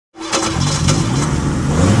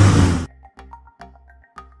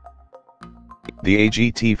The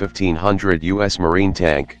AGT 1500 US Marine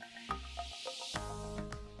tank.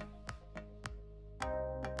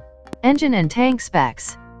 Engine and tank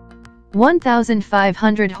specs.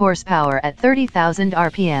 1,500 horsepower at 30,000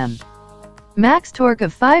 RPM. Max torque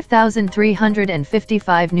of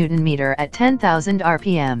 5,355 Nm at 10,000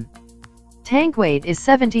 RPM. Tank weight is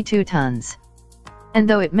 72 tons. And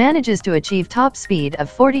though it manages to achieve top speed of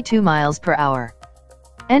 42 miles per hour.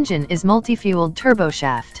 Engine is multi-fueled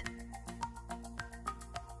turboshaft.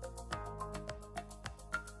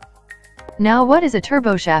 Now what is a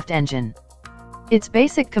turboshaft engine? Its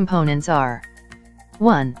basic components are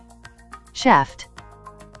 1. Shaft.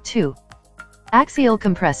 2. Axial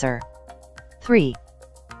compressor. 3.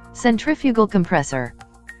 Centrifugal compressor.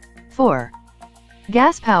 4.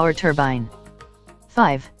 Gas power turbine.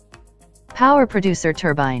 5. Power producer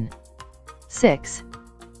turbine. 6.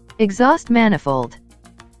 Exhaust manifold.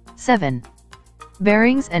 7.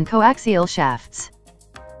 Bearings and coaxial shafts.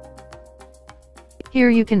 Here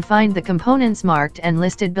you can find the components marked and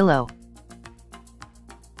listed below.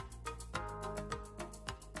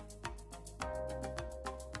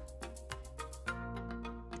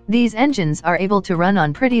 These engines are able to run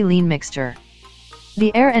on pretty lean mixture.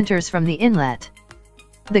 The air enters from the inlet.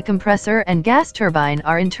 The compressor and gas turbine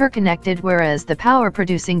are interconnected, whereas the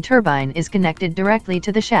power-producing turbine is connected directly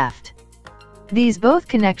to the shaft. These both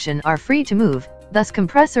connections are free to move, thus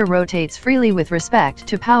compressor rotates freely with respect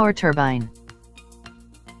to power turbine.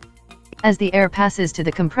 As the air passes to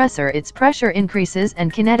the compressor, its pressure increases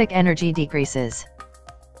and kinetic energy decreases.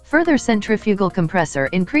 Further, centrifugal compressor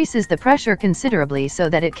increases the pressure considerably so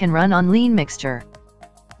that it can run on lean mixture.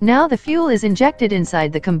 Now the fuel is injected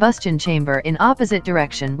inside the combustion chamber in opposite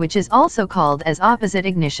direction, which is also called as opposite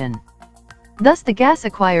ignition. Thus the gas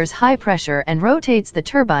acquires high pressure and rotates the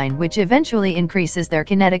turbine, which eventually increases their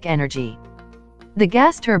kinetic energy. The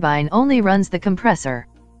gas turbine only runs the compressor.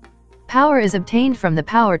 Power is obtained from the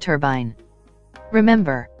power turbine.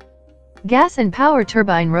 Remember, gas and power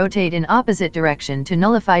turbine rotate in opposite direction to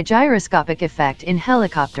nullify gyroscopic effect in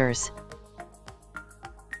helicopters.